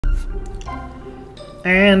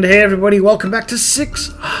And hey everybody, welcome back to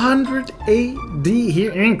 600 AD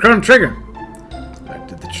here in Chrono Trigger.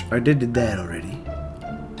 I did that already.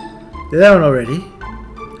 Did that one already.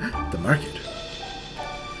 The market.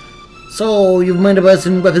 So, you've minded about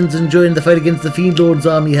some weapons and joined the fight against the Fiend Lord's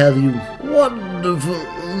army, have you? Wonderful.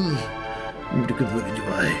 What good weapon you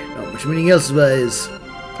buy? Not much meaning elsewise.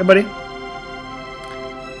 Hey buddy.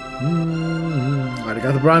 I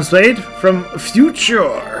got the bronze blade from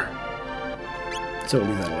Future. So we'll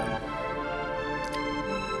leave that alone.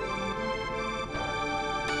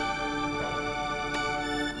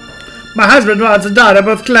 My husband wants a daughter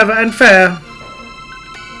both clever and fair.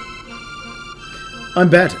 I'm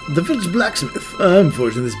Bat, the village blacksmith. I'm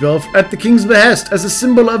forging this bell at the king's behest as a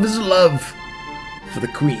symbol of his love for the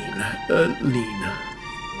queen, Lean.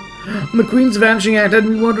 The queen's vanishing act had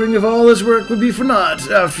me wondering if all this work would be for naught.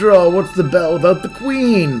 After all, what's the bell without the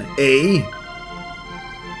queen, eh?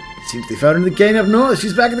 Seems they found her in the gang up north.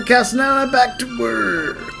 She's back at the castle now, and I'm back to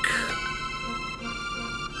work.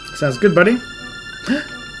 Sounds good, buddy.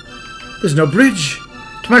 There's no bridge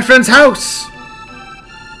to my friend's house.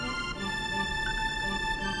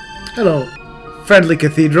 Hello, friendly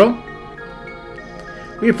cathedral.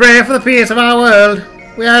 We pray for the peace of our world.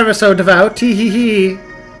 We are ever so devout. Hee hee hee.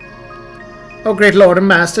 O great Lord and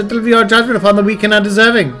Master, deliver your judgment upon the weak and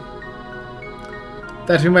undeserving,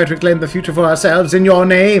 that we might reclaim the future for ourselves in your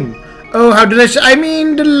name. Oh, how delicious, I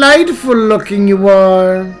mean delightful looking you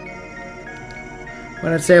are.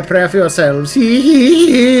 When I say a prayer for yourselves. Hee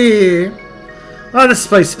hee hee. Oh, this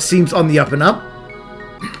place seems on the up and up.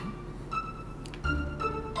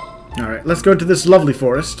 Alright, let's go to this lovely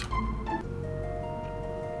forest.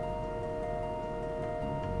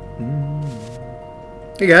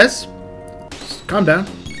 Hey guys. Just calm down.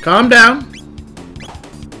 Calm down.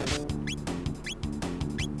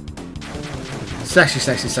 Slashy,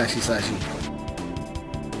 slashy, slashy, slashy.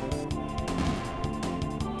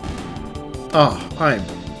 Oh,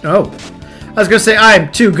 I was gonna say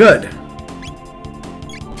I'm too good.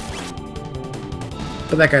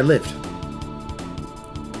 But that guy lived.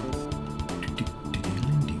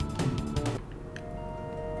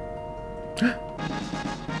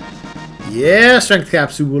 Yeah, strength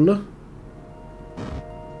capsule.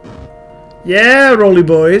 Yeah, roly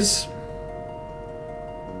boys.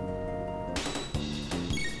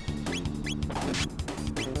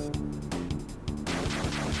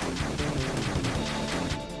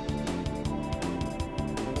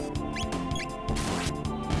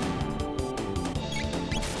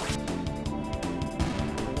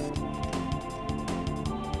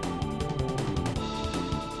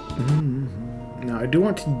 Now I do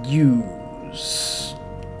want to use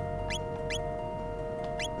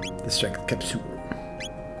the strength capsule.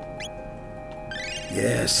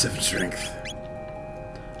 Yes, 7 strength.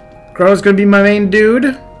 Chrono's gonna be my main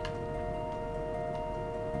dude.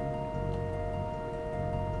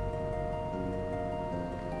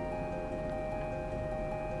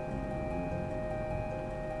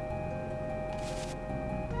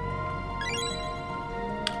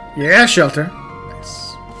 Yeah, shelter. Nice.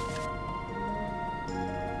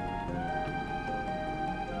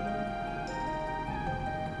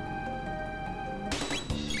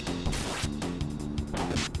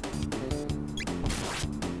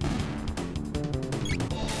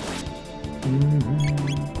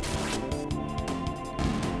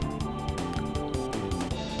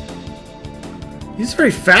 He's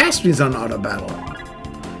very fast when he's on auto battle.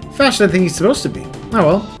 Faster than I think he's supposed to be. Oh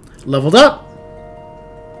well. Leveled up.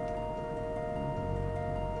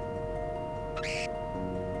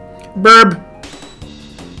 Burb.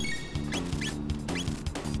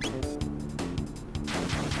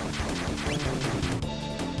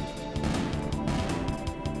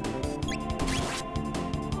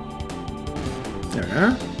 There we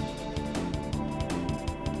are.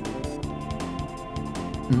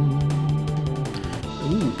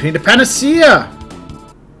 Ooh, paint a panacea!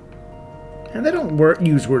 And they don't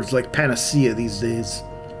use words like panacea these days.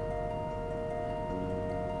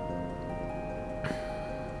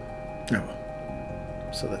 Oh.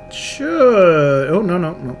 So that should... Oh, no.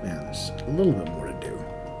 Yeah, there's a little bit more to do.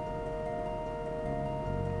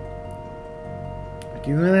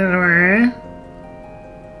 Give me that away.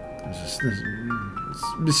 This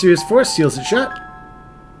mysterious force seals it shut.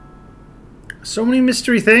 So many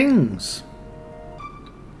mystery things.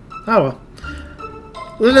 Oh well.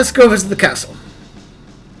 Let us go visit the castle.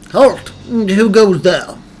 Halt! Who goes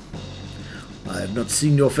there? I have not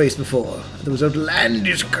seen your face before. Those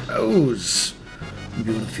outlandish clothes. You'd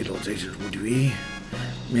be one of the Field Lord's agents, would we?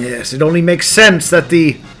 Yes, it only makes sense that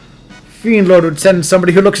the Fiend Lord would send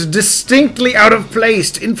somebody who looks distinctly out of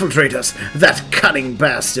place to infiltrate us. That cunning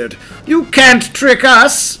bastard. You can't trick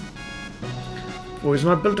us! Boy's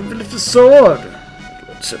not built to lift a sword.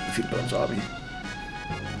 Lord said the Fiend Lord's army.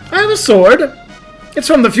 I have a sword. It's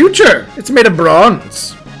from the future. It's made of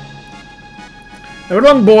bronze. Now, a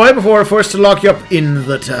long boy before we're forced to lock you up in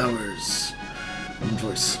the towers. One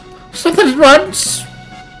voice. Something at once!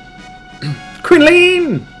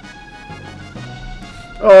 Queen!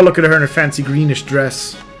 Oh, look at her in her fancy greenish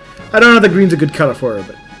dress. I don't know that green's a good color for her,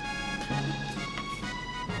 but...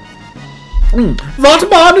 That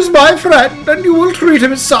man is my friend, and you will treat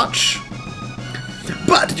him as such.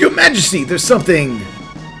 But, your majesty, there's something...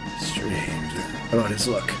 strange about his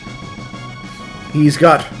look. He's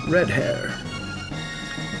got red hair.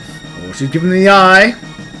 Oh, she's giving me the eye.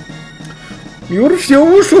 You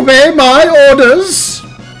refuse to obey my orders?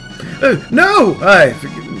 No! I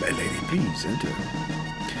forgive me, my lady. Please enter.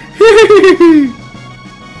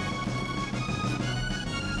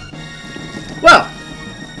 Well,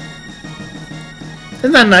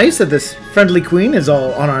 isn't that nice that this friendly queen is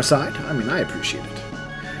all on our side? I mean, I appreciate it.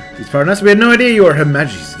 Please pardon us. We had no idea you were Her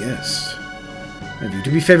Majesty's guest. And you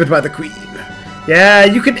to be favored by the queen. Yeah,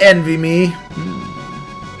 you can envy me.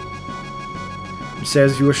 It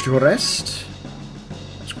says if you wish to rest,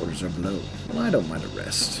 those quarters are below. Well, I don't mind a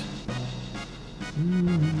rest.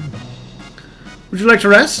 Would you like to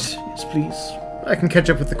rest? Yes, please. I can catch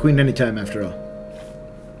up with the queen anytime, after all.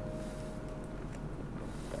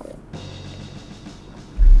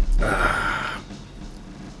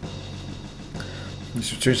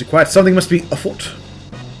 This returns to quiet. Something must be afoot.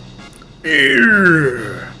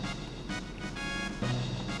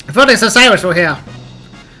 I thought Sir Cyrus were here.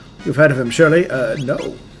 You've heard of him, surely?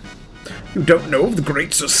 No. You don't know of the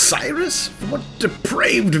great Sir Cyrus? From what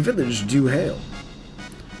depraved village do you hail?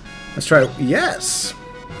 Let's try to... Yes!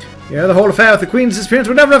 Yeah, the whole affair with the Queen's disappearance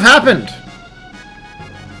would never have happened!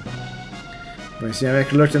 When you see how I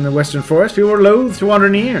lurked in the western forest, people were loath to wander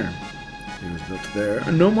near. It was built there,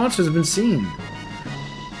 and no monsters have been seen.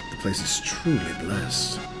 The place is truly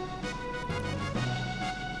blessed.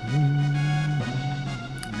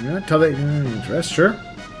 Yeah, tell that interest, sure.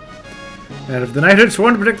 And if the knight had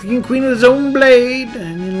sworn to protect the king and queen with his own blade,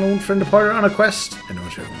 and your lone friend departed on a quest, I know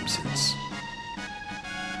what heard of him since.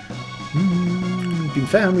 Being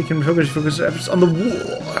found, we can focus our efforts on the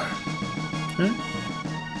war. Huh?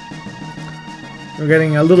 We're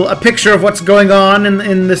getting a picture of what's going on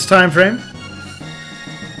in this time frame.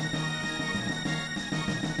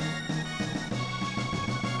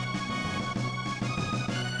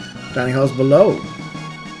 Dining hall's below.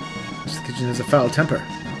 This kitchen has a foul temper.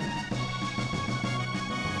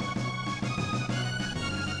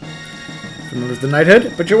 Familiar with the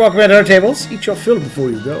knighthood, but you're welcome at our tables. Eat your fill before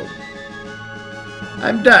you go.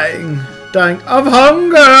 I'm dying. Dying of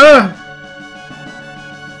hunger!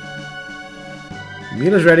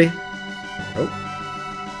 Meal is ready. Oh.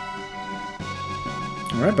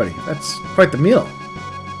 Alright, buddy. That's quite the meal.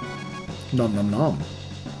 Nom nom nom.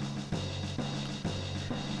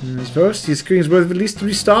 I suppose his screen is worth at least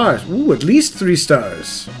 3 stars. Ooh, at least 3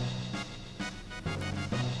 stars.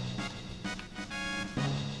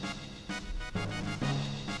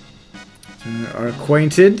 Are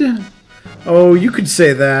acquainted. Oh, you could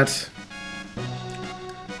say that.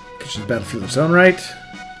 Kitchen's battlefield of its own right.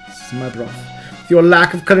 This is my broth. With your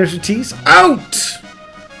lack of culinary expertise, out!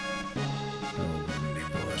 Oh,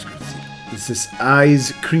 is this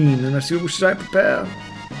ice cream? And I see what should I prepare?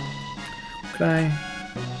 Can I?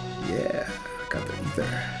 Yeah, I got that either.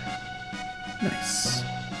 Nice.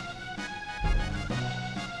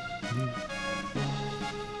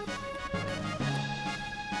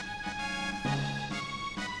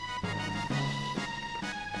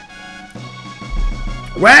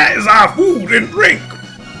 Where is our food and drink?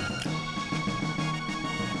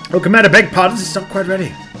 Oh, Commander, beg pardon, it's not quite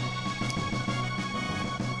ready.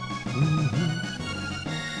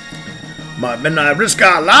 My men and I risk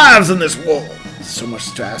our lives in this war. So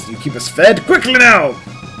much to ask. You keep us fed quickly now.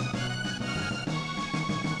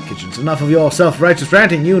 Kitchen's enough of your self-righteous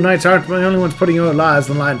ranting. You knights aren't the only ones putting your lives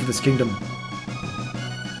on the line for this kingdom.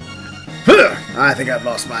 I think I've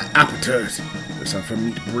lost my appetite. There's some for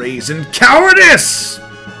meat brazen cowardice.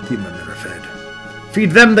 Feed my men are fed.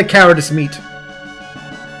 Feed them the cowardice meat.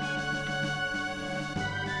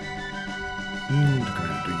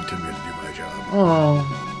 Commander, you tell me how to do my job. Oh.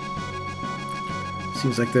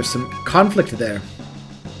 Seems like there's some conflict there.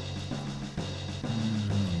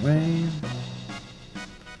 Way.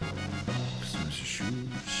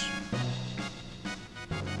 Shoes.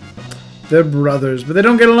 They're brothers, but they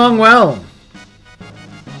don't get along well.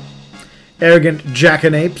 Arrogant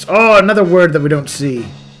jackanapes. Oh, another word that we don't see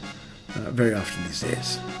very often these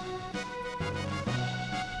days.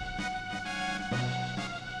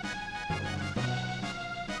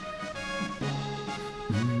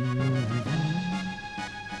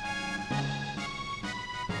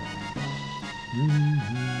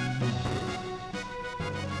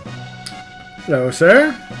 Hello,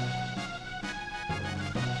 sir.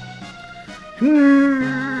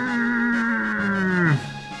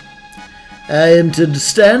 I am to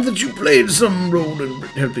understand that you played some role in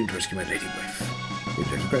helping to rescue my lady wife. With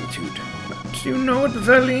little gratitude. But you know what,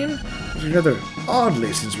 Valine? She's rather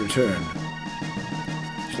oddly since return.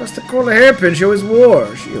 She lost the cola hairpin she always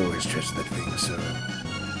wore. She always treasures that thing, so...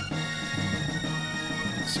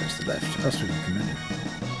 Search the left. Else we can come in.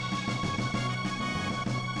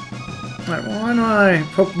 Alright, well, why don't I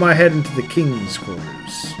poke my head into the king's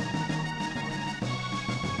quarters?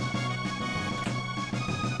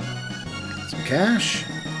 Some cash.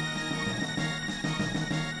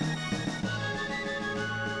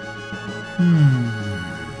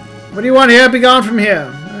 What do you want here? Be gone from here.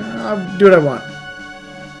 I'll do what I want.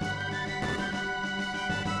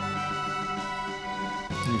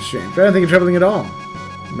 It's strange, but I don't think you're troubling at all.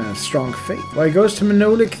 A man of strong faith. Why, he goes to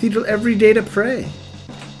Manola Cathedral every day to pray.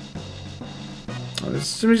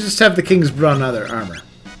 Let me just have the king's bronze armor.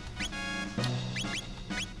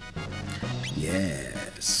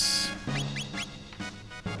 Yes.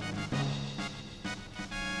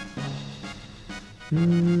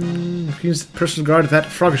 Use the personal guard if that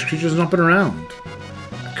froggish creature has not been around.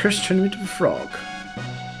 A curse turned me into a frog.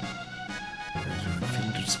 I've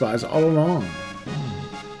been to despise all along.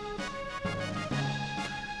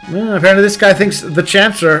 Well, apparently this guy thinks the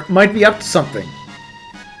Chancellor might be up to something.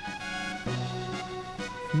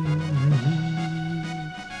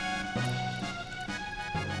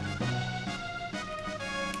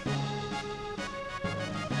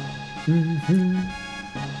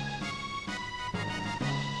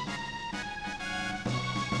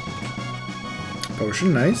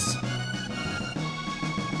 Potion, nice.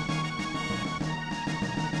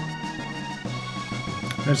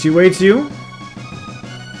 And she waits you.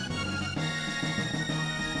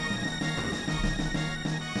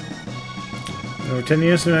 No, 10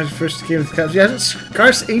 years when I first came with the cops. She hasn't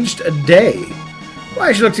scarce aged a day.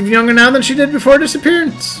 Why, she looks even younger now than she did before her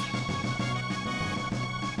disappearance.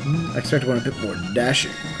 I expect one a bit more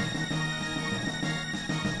dashing.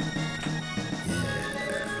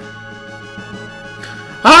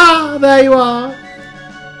 Ah, there you are.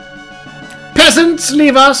 Peasants,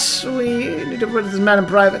 leave us. We need to put this man in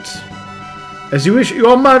private. As you wish,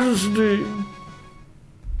 your majesty.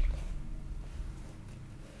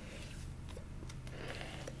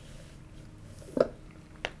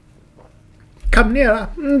 Come nearer.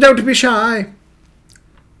 Don't be shy.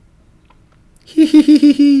 Hee hee hee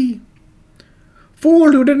hee hee.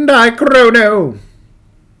 Fool who didn't die, Chrono.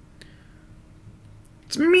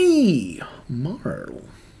 It's me, Marl.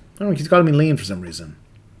 I don't know, he's calling me Lane for some reason.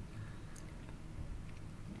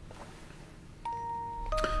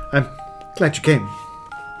 I'm glad you came.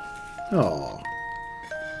 Oh.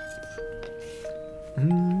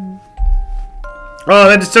 Oh,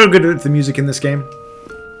 that is so good with the music in this game.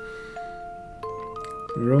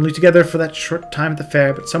 We were only together for that short time at the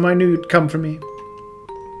fair, but somehow I knew you'd come for me.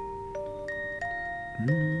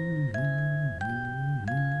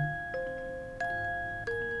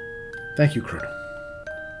 Thank you, Chrono.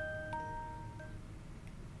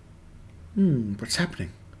 What's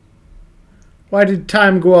happening? Why did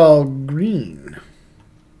time go all green?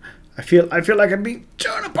 I feel like I'm being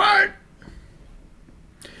torn apart.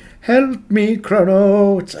 Help me,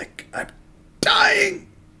 Chrono. It's like I'm dying.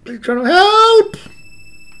 Please, Chrono, help!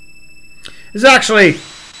 It's actually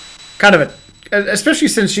kind of especially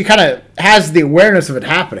since she kind of has the awareness of it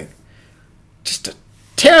happening. Just a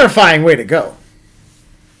terrifying way to go.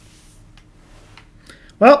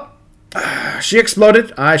 Well, she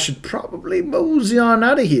exploded. I should probably mosey on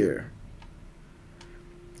out of here.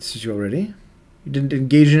 This is you already? You didn't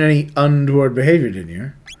engage in any untoward behavior, didn't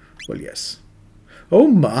you? Well, yes. Oh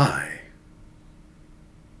my.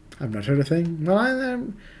 I've not heard a thing. Well,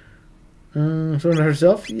 I'm... someone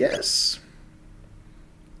herself? Yes.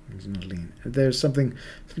 There's something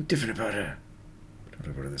different about her. Don't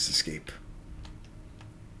know about this escape.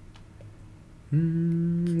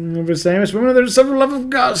 Over famous women, there's some love of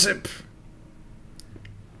gossip.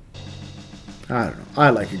 I don't know. I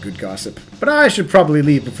like a good gossip. But I should probably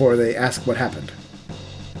leave before they ask what happened.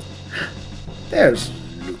 There's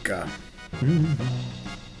Luca.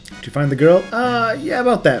 Did you find the girl? Yeah,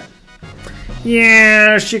 about that.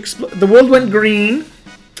 Yeah, the world went green.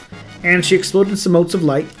 And she exploded in some motes of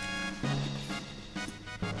light.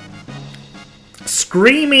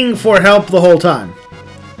 screaming for help the whole time.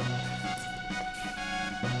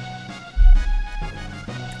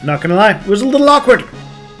 Not gonna lie, it was a little awkward.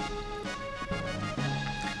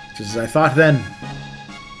 Just as I thought then.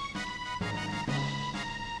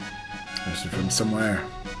 This is from somewhere.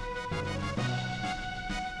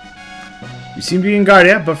 You seem to be in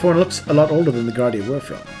Guardia, but for one looks a lot older than the Guardia we're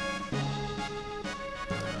from.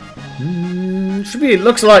 Should be. It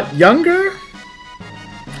looks a lot younger.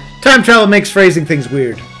 Time travel makes phrasing things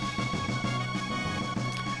weird.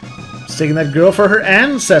 She's taking that girl for her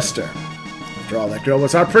ancestor. After all, that girl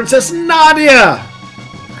was our Princess Nadia.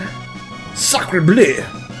 Sacre bleu.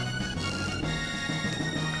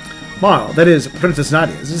 Marl, that is Princess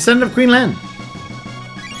Nadia, is a descendant of Queen Len.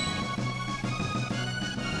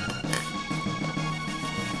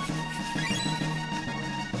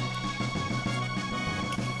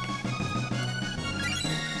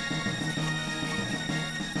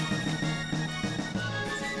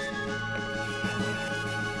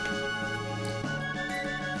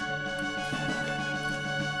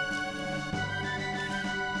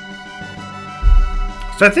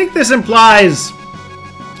 So I think this implies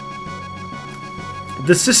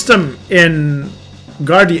the system in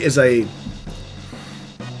Guardia is a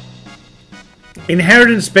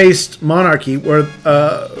inheritance-based monarchy where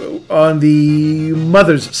on the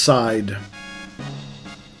mother's side.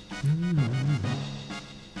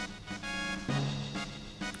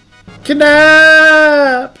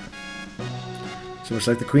 Kidnap! So much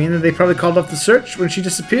like the queen, and they probably called off the search when she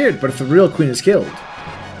disappeared. But if the real queen is killed...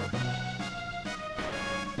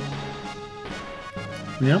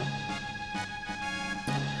 Yep.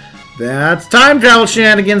 That's time travel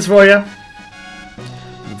shenanigans for you.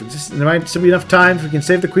 There might still be enough time if we can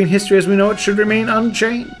save the queen. History as we know it should remain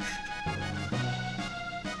unchanged.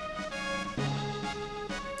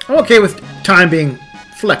 I'm okay with time being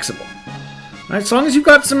flexible. Right? As long as you've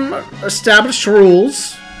got some established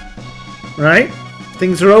rules, right?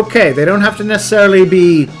 Things are okay. They don't have to necessarily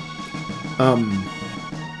be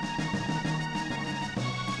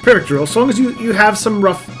perfect rules, as long as you have some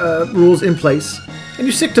rough rules in place and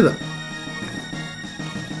you stick to them.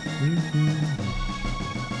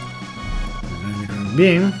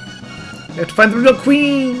 Being, you have to find the real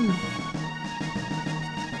queen.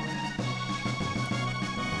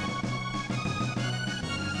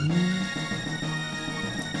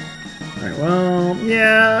 Alright, well,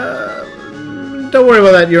 yeah. Don't worry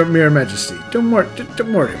about that, Your Majesty. Don't worry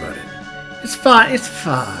about it. It's fine. It's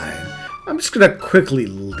fine. I'm just gonna quickly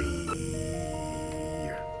leave.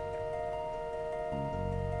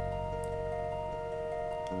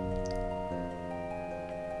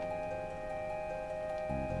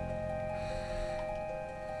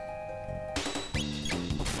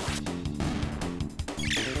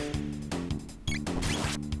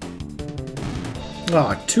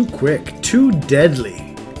 Ah, oh, too quick, too deadly.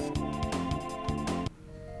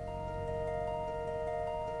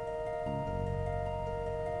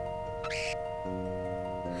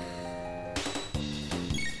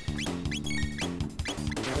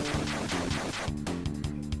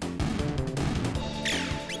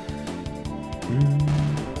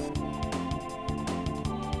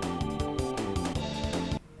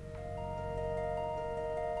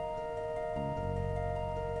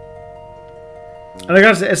 And I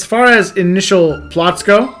gotta say, as far as initial plots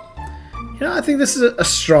go, you know, I think this is a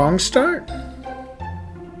strong start.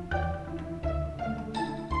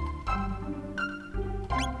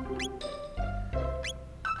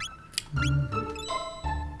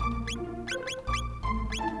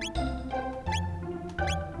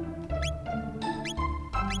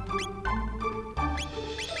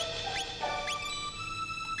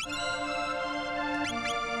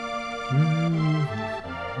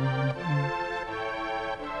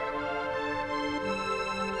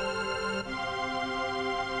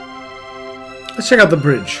 Let's check out the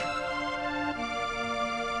bridge.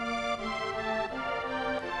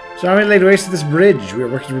 So army laid waste to this bridge. We are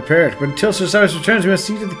working to repair it, but until Sir Cyrus returns, we must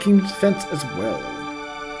see to the kingdom's defense as well.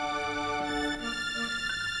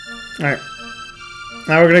 Alright.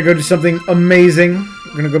 Now we're going to go do something amazing.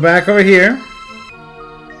 We're going to go back over here.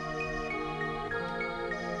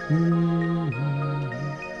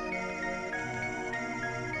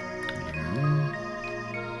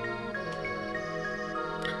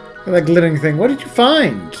 That glittering thing. What did you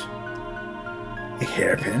find? A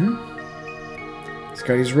hairpin? It's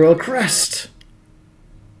got his royal crest.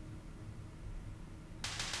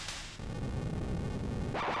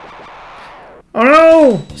 Oh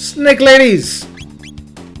no! Snake ladies!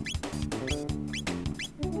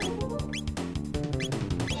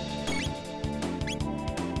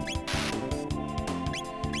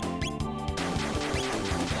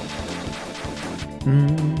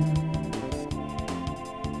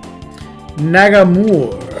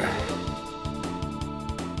 Nagamur.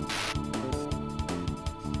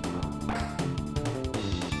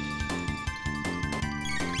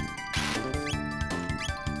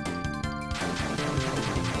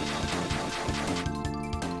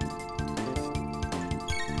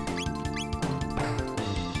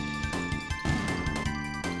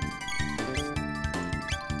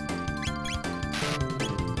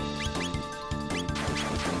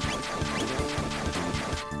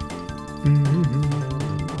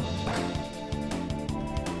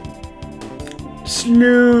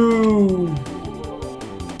 Slew!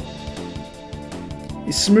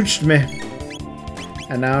 He smooched me.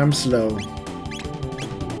 And now I'm slow.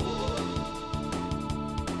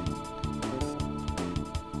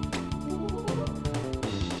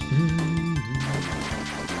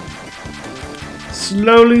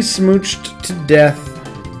 Slowly smooched to death.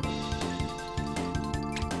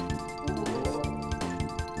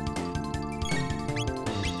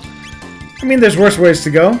 I mean, there's worse ways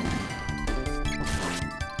to go.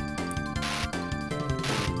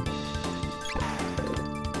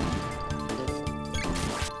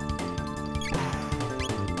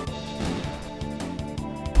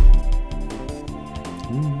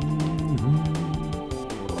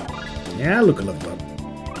 Yeah, look a little bit.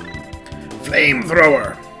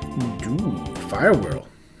 Flamethrower. Ooh, fire whirl.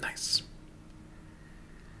 Nice.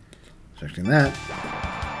 Expecting that.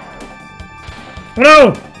 Oh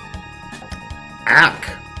no!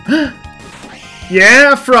 Ack.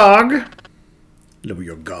 Yeah, frog. Lower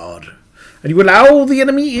your guard, and you allow the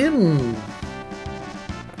enemy in.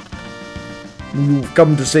 You've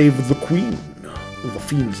come to save the queen. The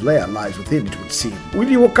fiend's lair lies within, it would seem. Will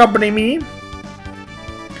you accompany me?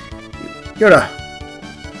 You're a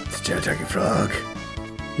attacking frog.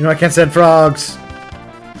 You know I can't stand frogs.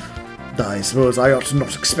 I suppose I ought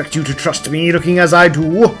not expect you to trust me, looking as I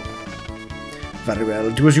do. Very well,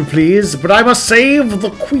 do as you please, but I must save the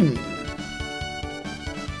queen.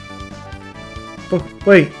 Oh,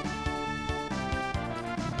 wait.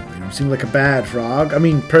 You don't seem like a bad frog. I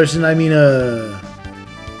mean, person, I mean,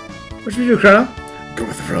 what should we do, Chrono? Go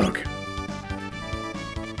with the frog.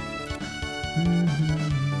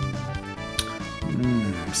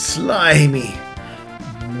 Slimy,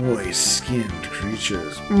 moist-skinned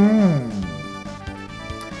creatures.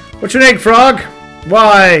 What's your name, frog?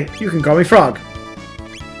 Why, you can call me Frog.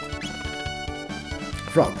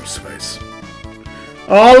 Frog will suffice.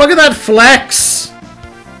 Oh, look at that flex!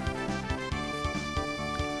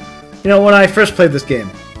 You know, when I first played this game,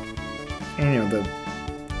 and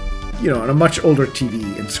on a much older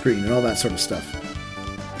TV and screen and all that sort of stuff.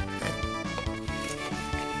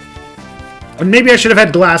 Or maybe I should have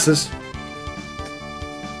had glasses.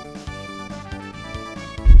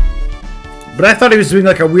 But I thought he was doing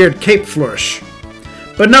like a weird cape flourish.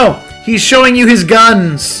 But no, he's showing you his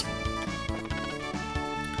guns.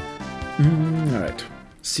 Alright.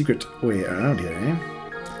 Secret way around here, eh?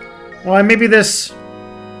 Why, maybe this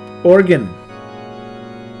organ.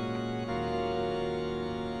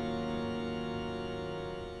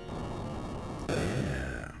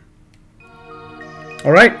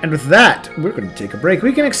 Alright, and with that, we're going to take a break.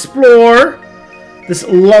 We can explore this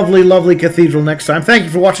lovely, lovely cathedral next time. Thank you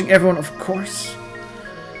for watching, everyone, of course.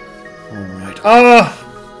 Alright.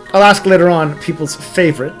 I'll ask later on people's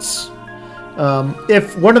favorites.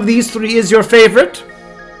 If one of these three is your favorite,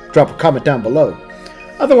 drop a comment down below.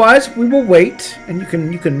 Otherwise, we will wait, and you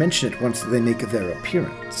can mention it once they make their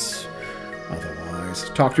appearance. Otherwise,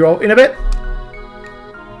 talk to you all in a bit.